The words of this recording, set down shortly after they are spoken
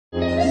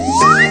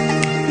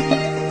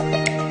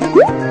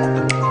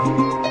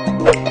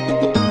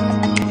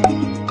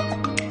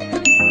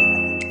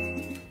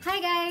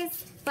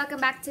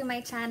back to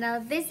my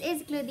channel. This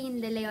is Claudine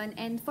Leon,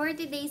 and for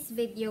today's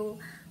video,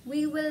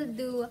 we will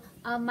do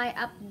my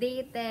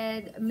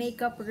updated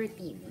makeup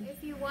routine.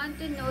 If you want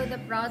to know the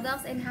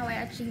products and how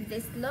I achieve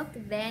this look,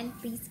 then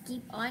please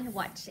keep on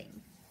watching.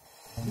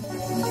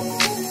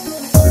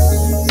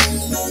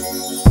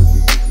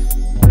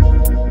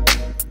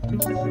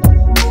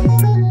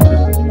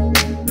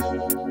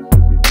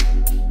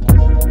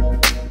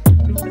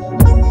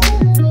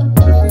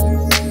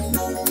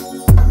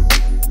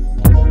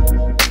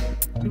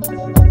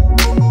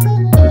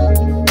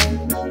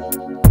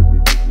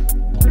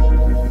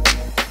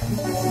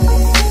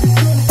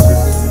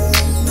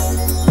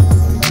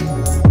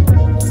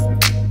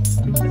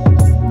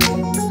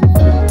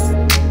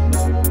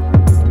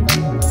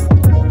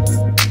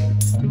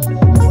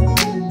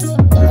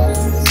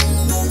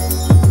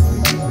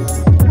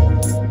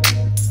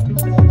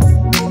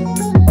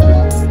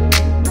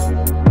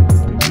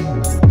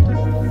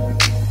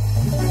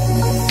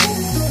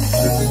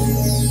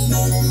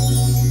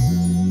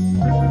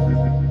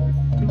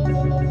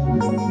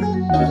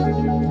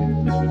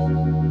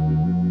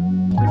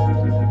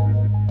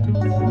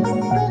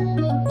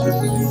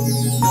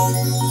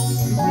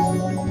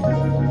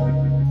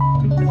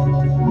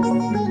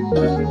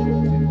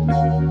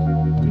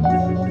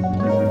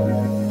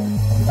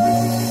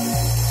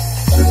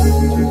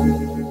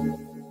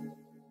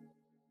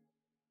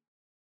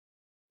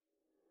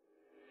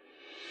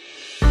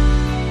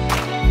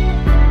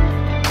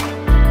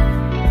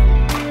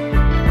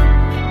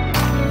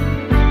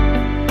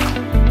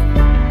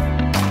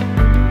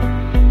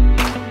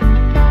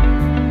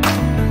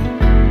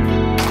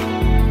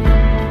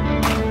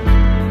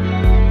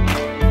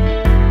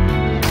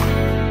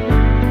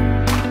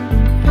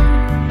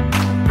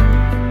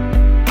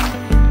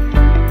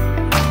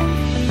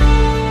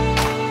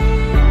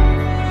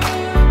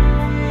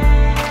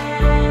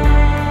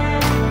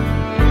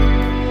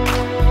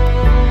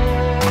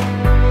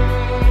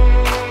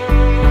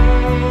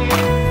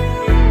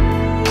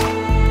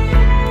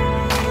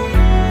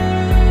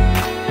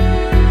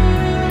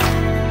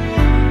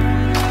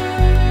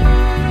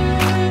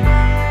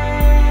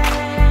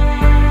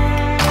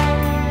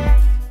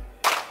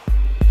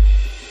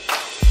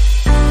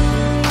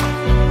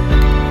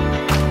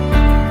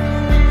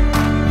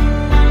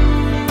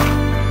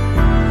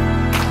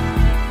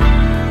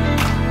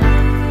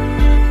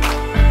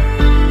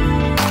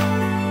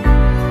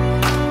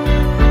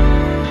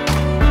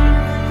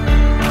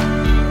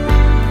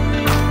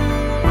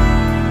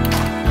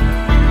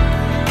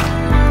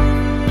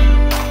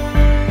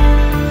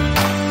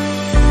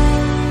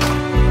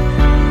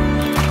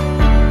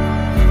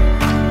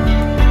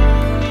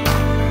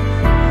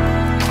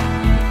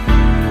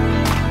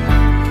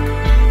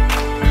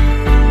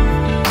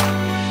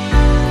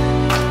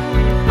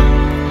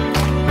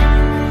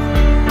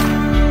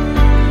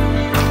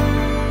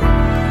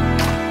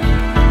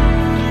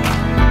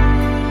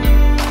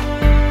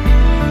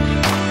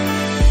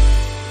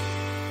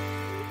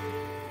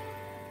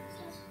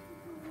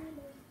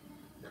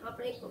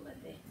 Naka-play ko ba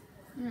ito?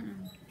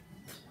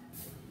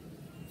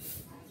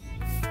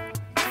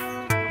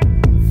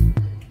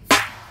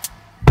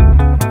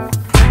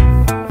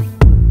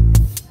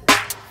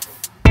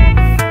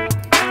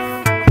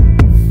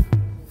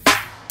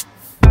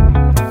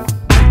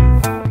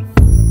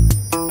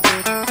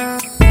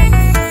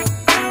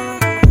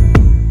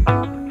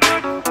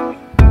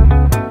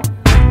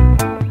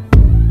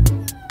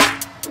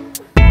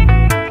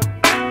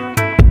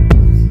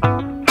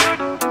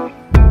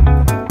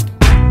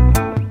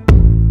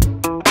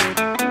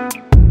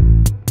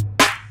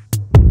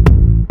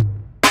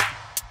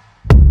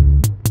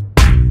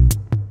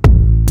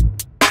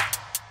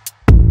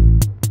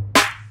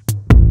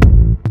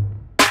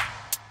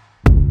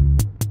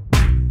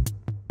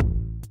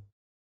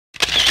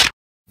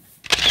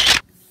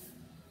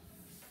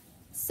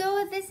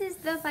 So, this is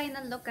the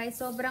final look, guys.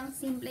 Sobrang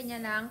simple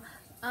niya lang.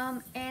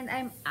 And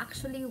I'm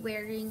actually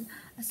wearing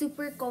a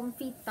super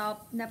comfy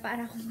top na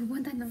para akong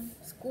pumunta ng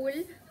school.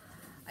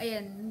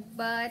 Ayan.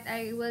 But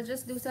I will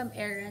just do some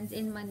errands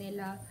in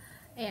Manila.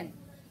 Ayan.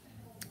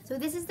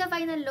 So, this is the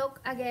final look.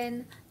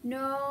 Again,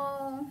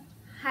 no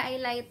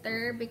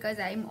highlighter because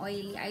I'm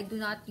oily. I do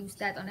not use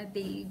that on a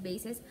daily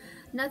basis.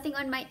 Nothing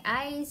on my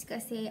eyes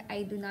kasi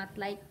I do not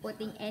like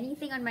putting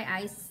anything on my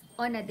eyes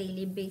on a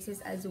daily basis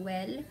as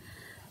well.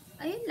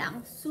 Ayun lang,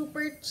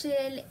 super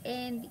chill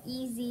and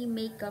easy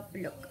makeup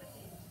look.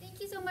 Thank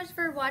you so much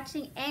for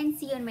watching and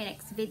see you in my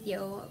next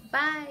video.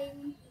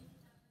 Bye!